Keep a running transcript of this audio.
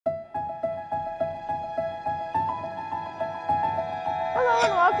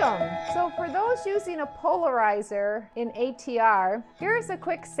Hello and welcome. So for those using a polarizer in ATR, here's a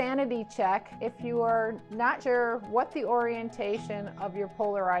quick sanity check if you are not sure what the orientation of your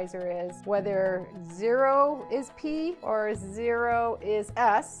polarizer is, whether 0 is P or 0 is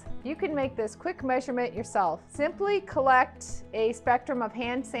S. You can make this quick measurement yourself. Simply collect a spectrum of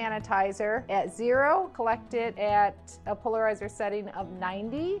hand sanitizer at 0, collect it at a polarizer setting of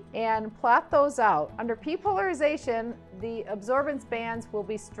 90, and plot those out. Under P polarization, the absorbance bands will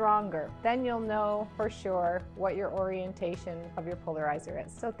be stronger. Then you'll know for sure what your orientation of your polarizer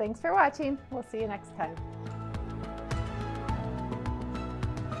is. So thanks for watching. We'll see you next time.